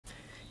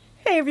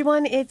Hey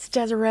everyone, it's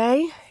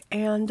Desiree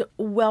and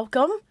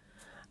welcome.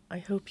 I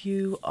hope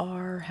you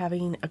are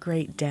having a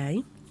great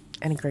day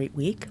and a great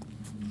week.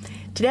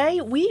 Today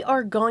we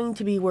are going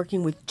to be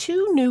working with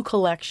two new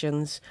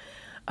collections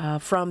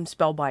from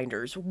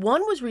Spellbinders.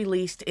 One was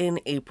released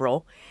in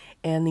April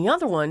and the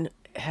other one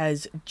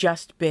has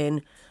just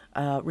been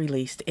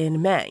released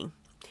in May.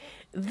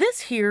 This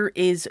here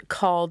is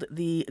called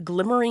the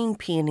Glimmering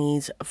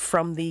Peonies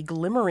from the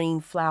Glimmering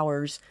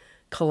Flowers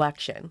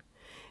collection.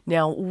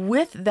 Now,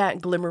 with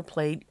that glimmer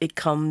plate, it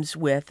comes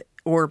with,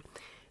 or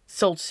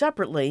sold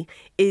separately,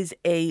 is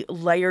a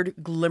layered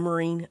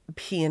Glimmering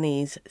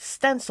Peonies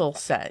stencil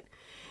set.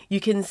 You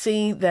can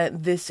see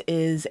that this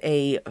is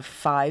a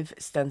 5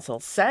 stencil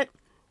set.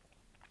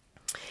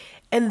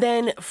 And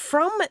then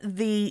from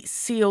the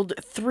sealed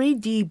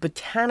 3D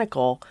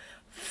Botanical,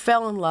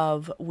 fell in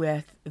love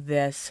with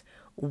this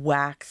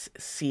wax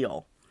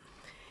seal.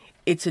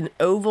 It's an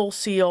oval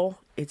seal.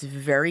 It's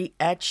very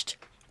etched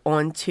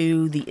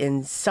onto the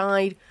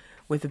inside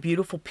with a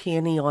beautiful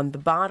peony on the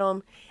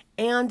bottom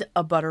and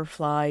a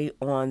butterfly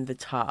on the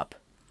top.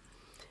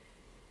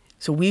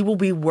 So we will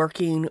be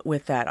working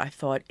with that. I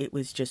thought it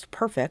was just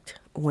perfect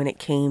when it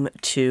came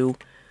to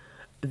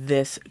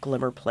this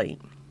glimmer plate.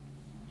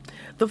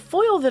 The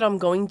foil that I'm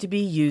going to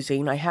be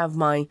using, I have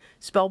my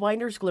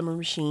Spellbinders Glimmer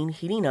Machine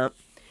heating up.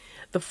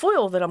 The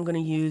foil that I'm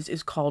going to use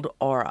is called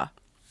Aura.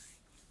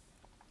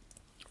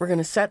 We're going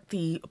to set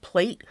the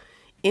plate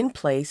in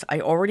place. I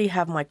already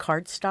have my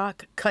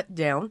cardstock cut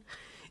down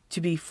to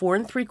be 4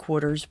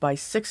 3/4 by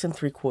 6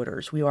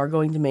 3/4. We are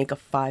going to make a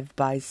 5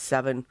 by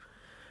 7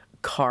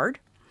 card,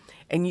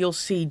 and you'll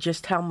see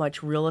just how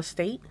much real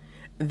estate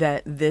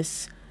that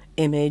this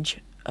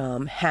image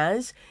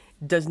has.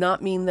 Does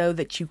not mean though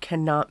that you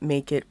cannot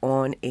make it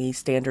on a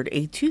standard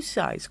A2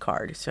 size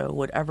card. So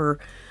whatever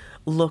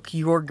look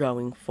you're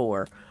going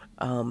for,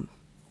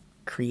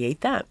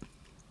 create that.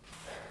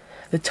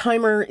 The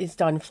timer is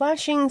done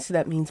flashing, so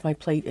that means my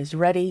plate is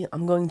ready.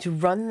 I'm going to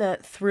run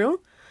that through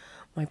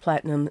my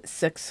Platinum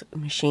 6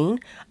 machine.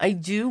 I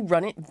do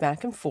run it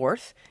back and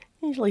forth.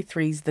 Usually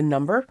 3 is the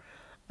number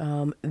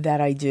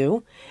that I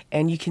do.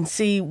 And you can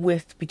see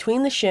with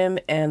between the shim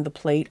and the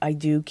plate, I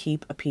do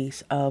keep a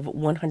piece of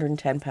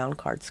 110-pound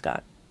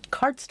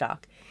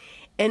cardstock.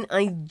 And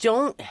I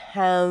don't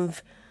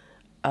have,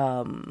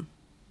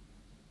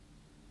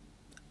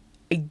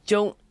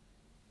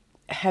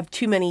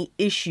 too many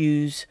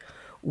issues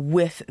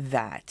with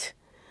that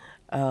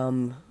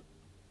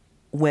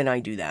when I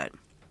do that.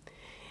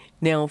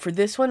 Now for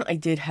this one I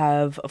did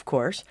have, of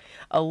course,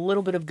 a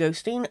little bit of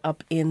ghosting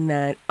up in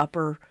that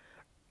upper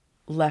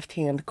left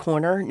hand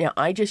corner. Now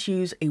I just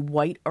use a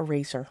white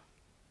eraser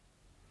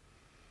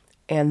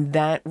and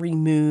that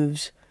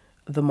removes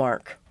the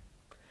mark.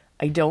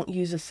 I don't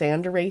use a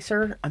sand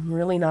eraser. I'm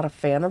really not a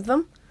fan of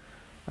them,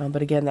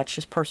 but again, that's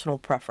just personal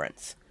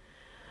preference.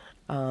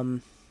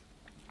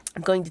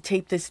 I'm going to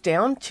tape this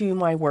down to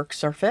my work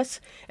surface,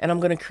 and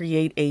I'm going to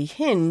create a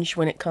hinge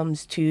when it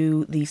comes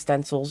to the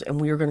stencils, and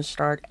we are going to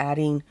start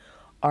adding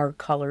our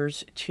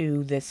colors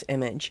to this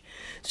image.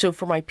 So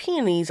for my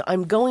peonies,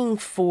 I'm going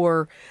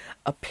for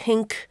a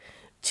pink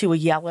to a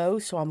yellow,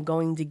 so I'm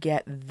going to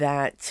get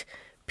that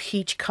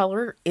peach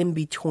color in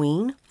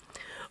between.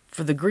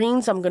 For the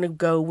greens, I'm going to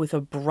go with a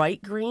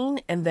bright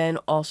green and then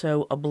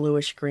also a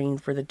bluish green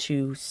for the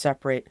two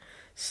separate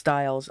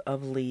styles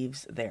of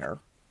leaves there.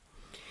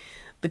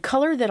 The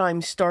color that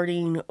I'm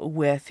starting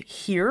with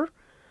here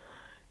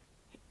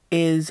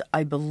is,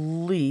 I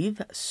believe,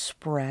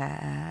 Sprout.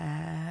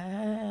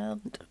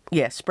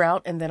 Yeah,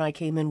 Sprout, and then I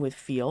came in with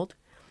Field.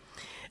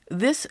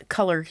 This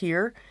color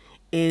here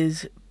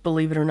is,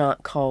 believe it or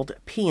not, called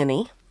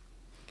Peony.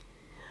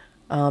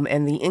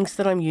 And the inks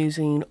that I'm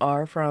using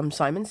are from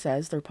Simon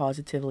Says. They're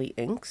Positively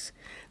inks.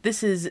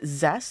 This is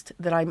Zest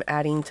that I'm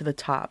adding to the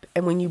top.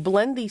 And when you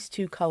blend these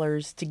two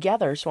colors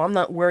together, so I'm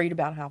not worried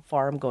about how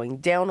far I'm going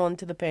down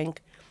onto the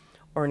pink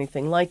or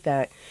anything like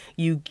that,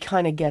 you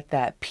kind of get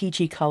that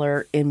peachy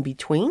color in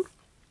between.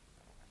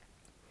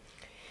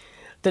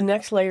 The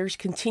next layer is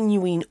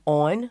continuing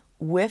on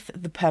with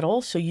the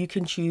petals, so you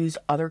can choose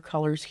other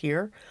colors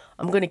here.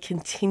 I'm going to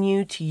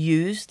continue to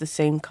use the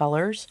same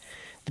colors,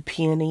 the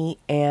peony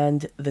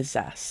and the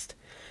zest.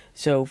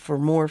 So for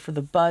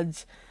the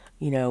buds,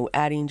 you know,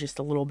 adding just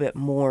a little bit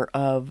more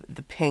of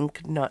the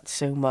pink, not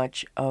so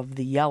much of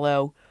the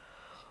yellow,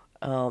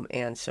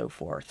 and so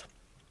forth.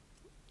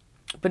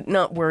 But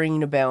not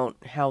worrying about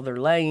how they're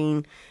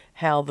laying,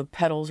 how the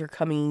petals are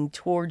coming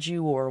towards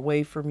you or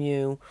away from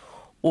you,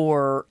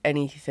 or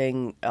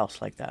anything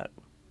else like that.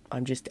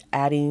 I'm just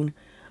adding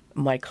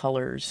my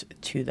colors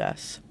to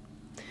this.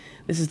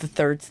 This is the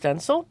third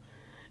stencil.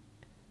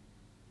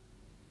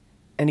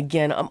 And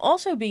again, I'm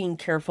also being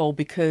careful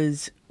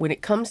because when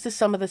it comes to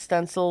some of the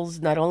stencils,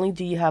 not only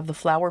do you have the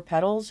flower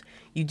petals,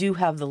 you do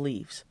have the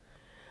leaves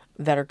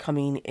that are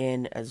coming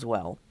in as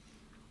well.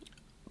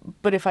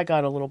 But if I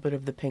got a little bit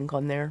of the pink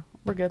on there,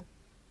 we're good.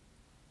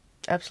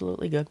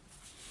 Absolutely good.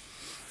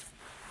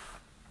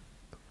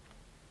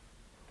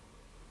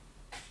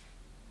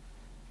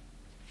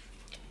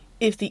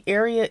 If the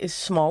area is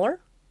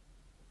smaller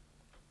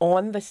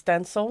on the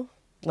stencil,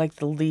 like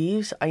the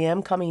leaves, I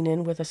am coming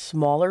in with a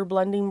smaller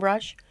blending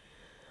brush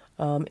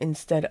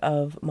instead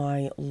of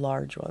my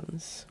large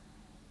ones.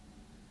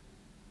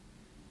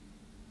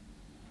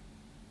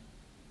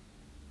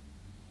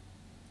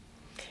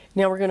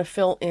 Now we're going to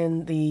fill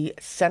in the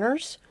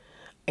centers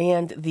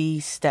and the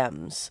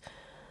stems.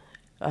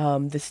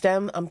 The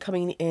stem, I'm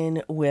coming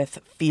in with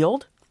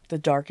Field, the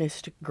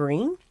darkest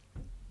green.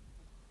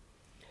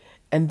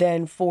 And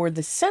then for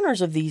the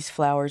centers of these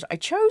flowers, I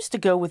chose to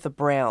go with a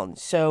brown.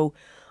 So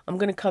I'm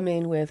going to come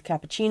in with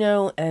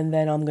Cappuccino, and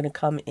then I'm going to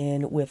come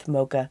in with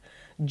Mocha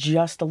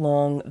just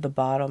along the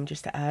bottom,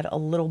 just to add a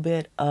little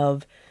bit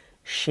of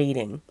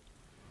shading.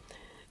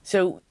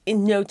 So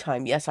in no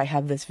time, yes, I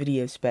have this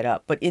video sped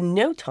up, but in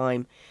no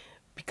time,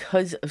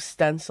 because of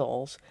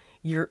stencils,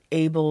 you're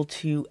able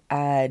to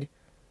add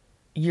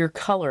your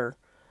color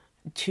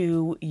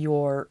to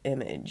your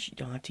image. You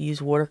don't have to use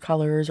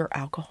watercolors or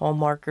alcohol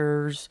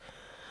markers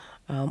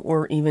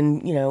or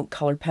even, you know,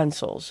 colored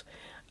pencils.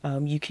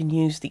 You can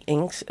use the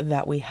inks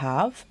that we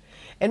have.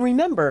 And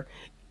remember,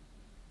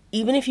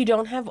 even if you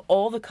don't have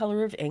all the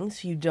color of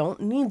inks, you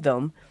don't need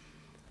them,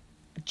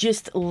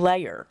 just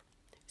layer.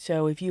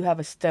 So if you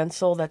have a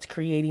stencil that's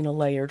creating a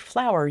layered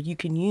flower, you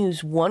can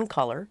use one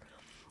color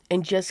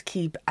and just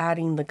keep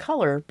adding the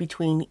color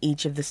between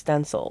each of the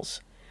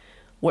stencils.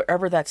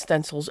 Wherever that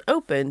stencil's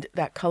opened,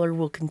 that color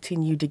will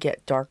continue to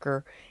get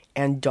darker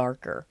and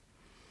darker.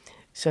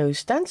 So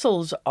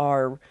stencils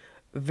are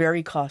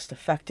very cost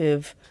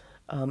effective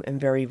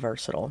and very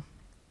versatile.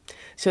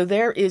 So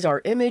there is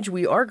our image.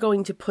 We are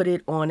going to put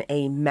it on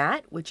a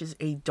matte, which is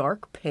a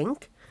dark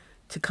pink,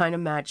 to kind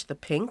of match the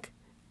pink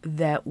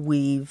that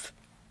we've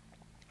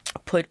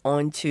put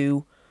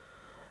onto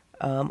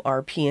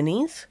our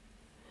peonies.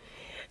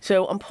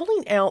 So I'm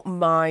pulling out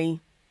my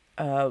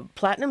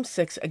Platinum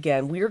 6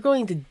 again. We are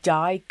going to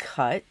die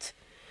cut.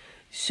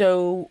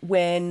 So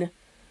when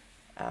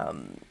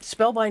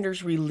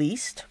Spellbinders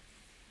released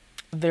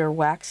their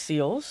wax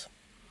seals,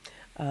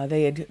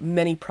 they had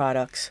many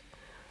products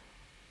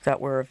that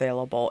were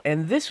available,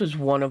 and this was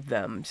one of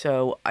them.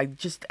 So I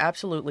just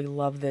absolutely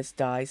love this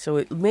die. So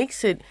it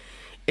makes it,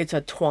 it's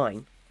a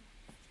twine.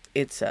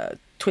 It's a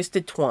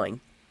twisted twine.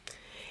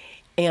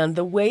 And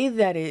the way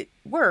that it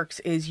works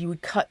is you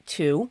would cut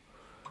two,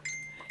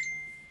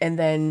 and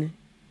then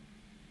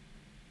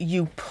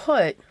you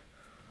put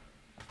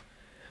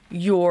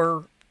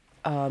your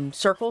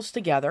circles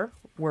together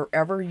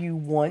wherever you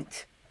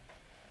want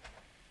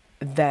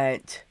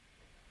that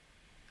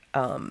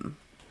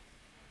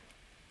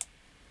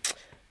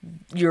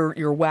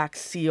your wax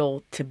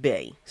seal to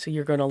be. So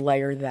you're going to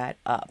layer that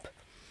up.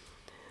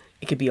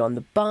 It could be on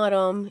the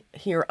bottom.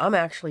 Here, I'm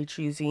actually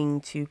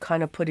choosing to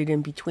kind of put it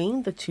in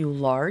between the two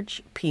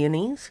large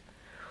peonies.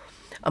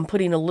 I'm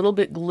putting a little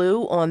bit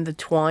glue on the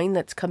twine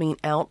that's coming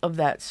out of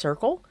that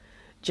circle,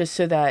 just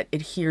so that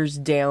it adheres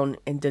down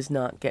and does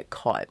not get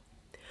caught.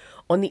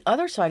 On the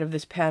other side of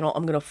this panel,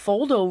 I'm going to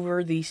fold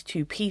over these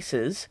two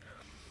pieces,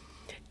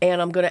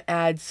 and I'm going to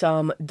add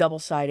some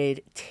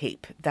double-sided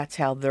tape. That's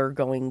how they're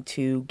going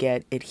to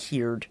get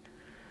adhered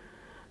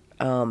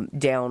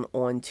down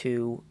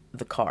onto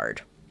the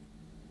card.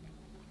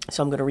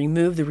 So I'm going to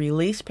remove the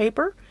release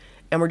paper,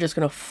 and we're just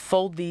going to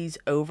fold these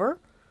over.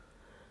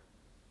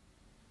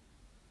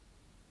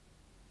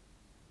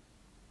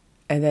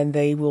 And then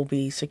they will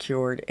be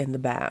secured in the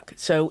back.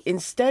 So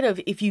instead of,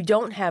 if you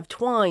don't have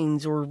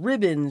twines or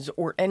ribbons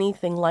or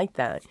anything like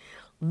that,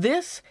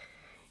 this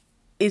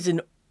is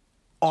an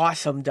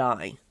awesome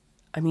die.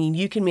 I mean,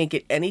 you can make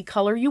it any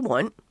color you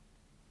want.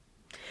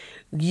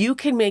 You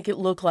can make it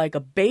look like a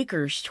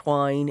baker's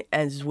twine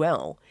as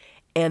well.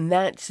 And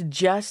that's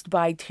just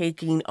by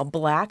taking a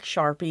black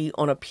Sharpie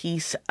on a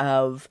piece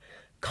of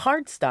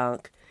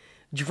cardstock,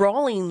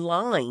 drawing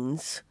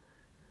lines,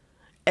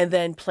 and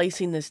then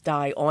placing this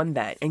die on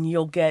that, and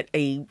you'll get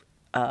a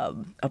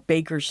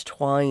baker's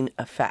twine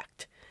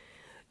effect.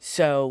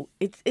 So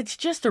it's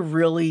just a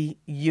really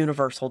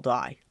universal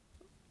die.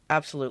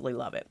 Absolutely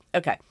love it.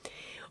 Okay,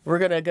 we're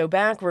going to go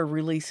back. We're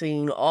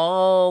releasing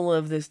all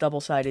of this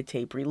double-sided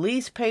tape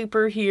release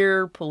paper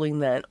here, pulling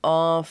that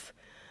off.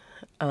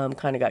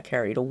 Kind of got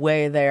carried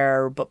away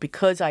there, but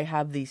because I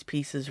have these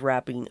pieces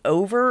wrapping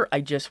over,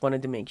 I just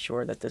wanted to make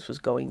sure that this was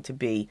going to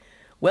be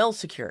well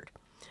secured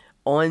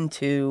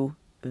onto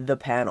the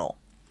panel.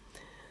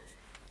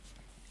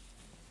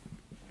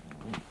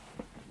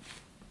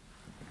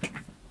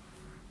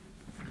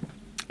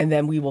 And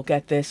then we will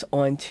get this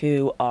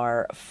onto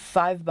our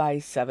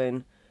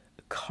 5x7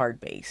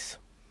 card base.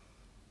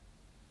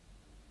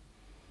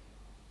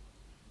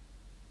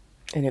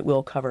 And it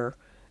will cover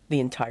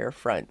the entire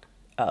front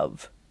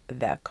of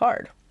that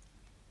card.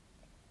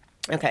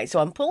 Okay, so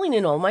I'm pulling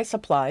in all my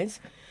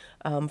supplies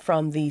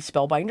from the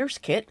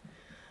Spellbinders kit,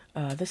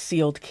 the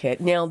sealed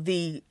kit. Now,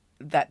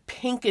 that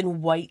pink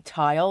and white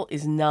tile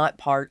is not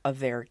part of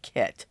their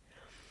kit.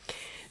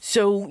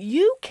 So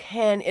you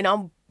can,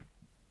 and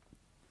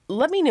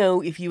let me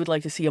know if you would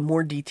like to see a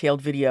more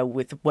detailed video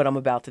with what I'm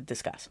about to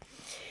discuss.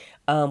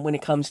 when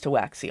it comes to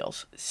wax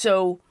seals.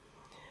 So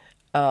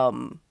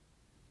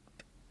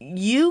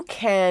you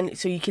can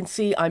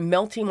see I'm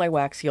melting my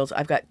wax seals.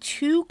 I've got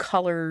two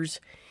colors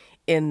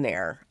in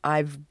there.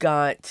 I've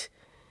got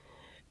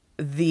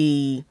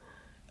the,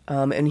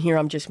 and here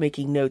I'm just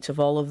making notes of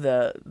all of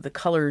the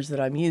colors that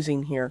I'm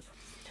using here.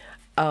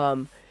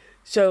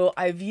 So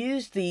I've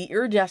used the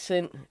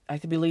iridescent, I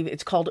believe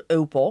it's called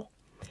Opal,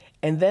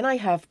 and then I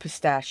have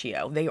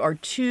Pistachio. They are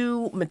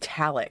two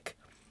metallic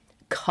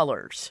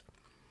colors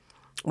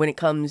when it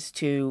comes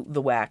to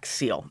the wax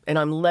seal. And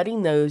I'm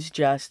letting those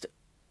just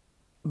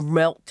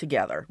melt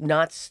together,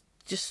 not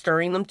just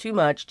stirring them too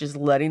much, just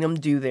letting them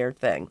do their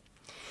thing.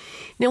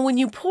 Now, when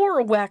you pour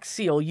a wax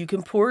seal, you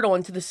can pour it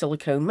onto the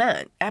silicone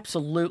mat.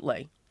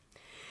 Absolutely.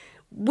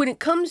 When it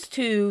comes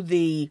to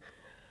the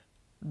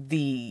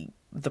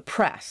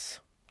press,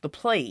 the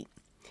plate,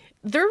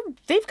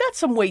 they've got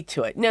some weight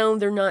to it. Now,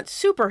 they're not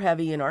super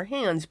heavy in our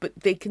hands, but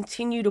they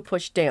continue to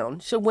push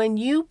down. So when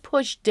you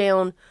push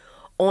down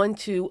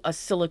onto a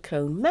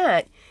silicone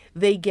mat,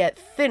 they get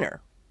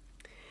thinner.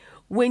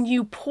 When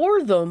you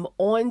pour them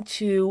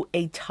onto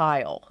a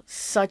tile,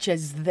 such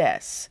as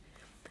this,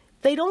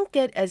 they don't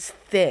get as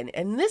thin.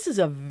 And this is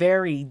a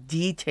very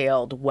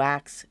detailed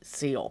wax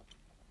seal.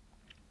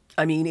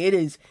 I mean,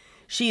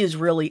 she is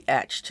really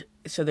etched.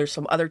 So there's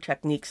some other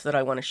techniques that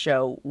I want to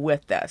show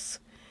with this.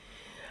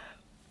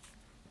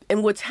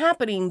 And what's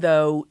happening,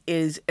 though,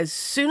 is as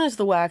soon as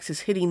the wax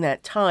is hitting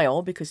that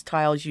tile, because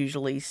tiles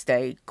usually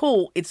stay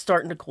cool, it's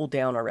starting to cool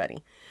down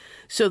already.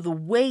 So the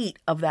weight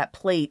of that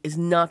plate is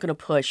not going to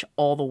push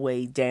all the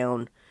way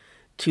down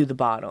to the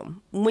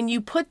bottom. When you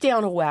put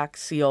down a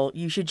wax seal,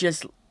 you should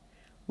just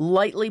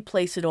lightly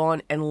place it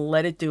on and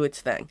let it do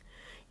its thing.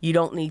 You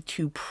don't need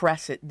to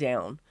press it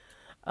down.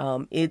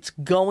 It's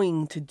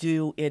going to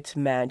do its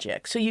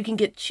magic. So you can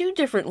get two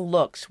different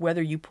looks,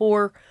 whether you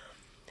pour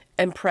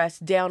and press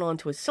down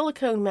onto a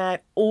silicone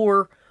mat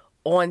or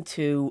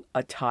onto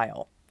a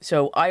tile.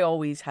 So I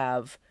always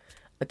have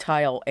a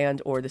tile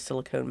and or the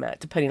silicone mat,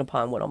 depending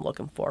upon what I'm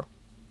looking for.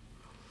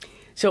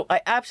 So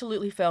I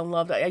absolutely fell in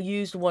love. I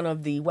used one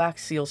of the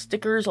wax seal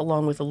stickers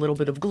along with a little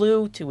bit of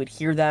glue to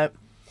adhere that.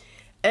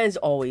 As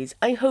always,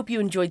 I hope you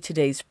enjoyed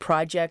today's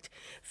project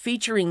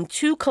featuring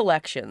two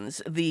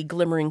collections, the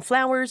Glimmering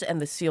Flowers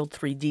and the Sealed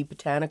 3D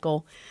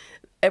Botanical.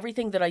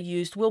 Everything that I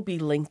used will be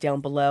linked down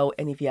below,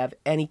 and if you have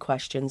any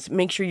questions,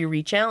 make sure you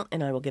reach out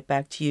and I will get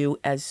back to you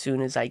as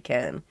soon as I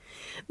can.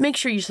 Make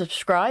sure you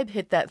subscribe,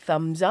 hit that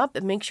thumbs up,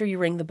 and make sure you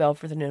ring the bell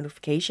for the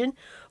notification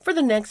for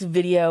the next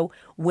video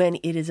when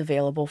it is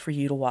available for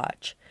you to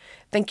watch.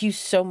 Thank you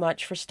so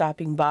much for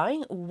stopping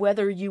by,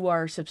 whether you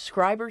are a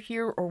subscriber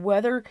here or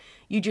whether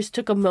you just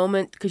took a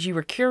moment because you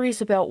were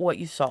curious about what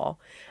you saw.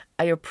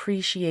 I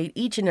appreciate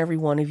each and every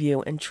one of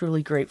you and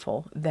truly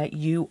grateful that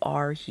you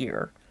are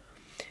here.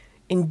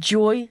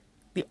 Enjoy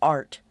the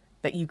art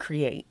that you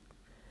create.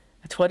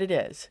 That's what it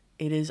is.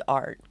 It is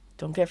art.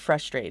 Don't get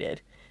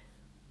frustrated.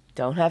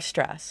 Don't have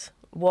stress.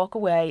 Walk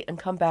away and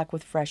come back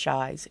with fresh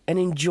eyes and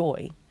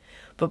enjoy.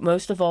 But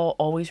most of all,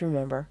 always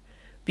remember,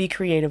 be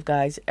creative,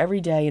 guys, every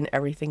day in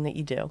everything that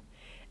you do.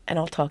 And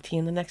I'll talk to you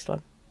in the next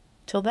one.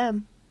 Till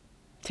then,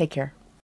 take care.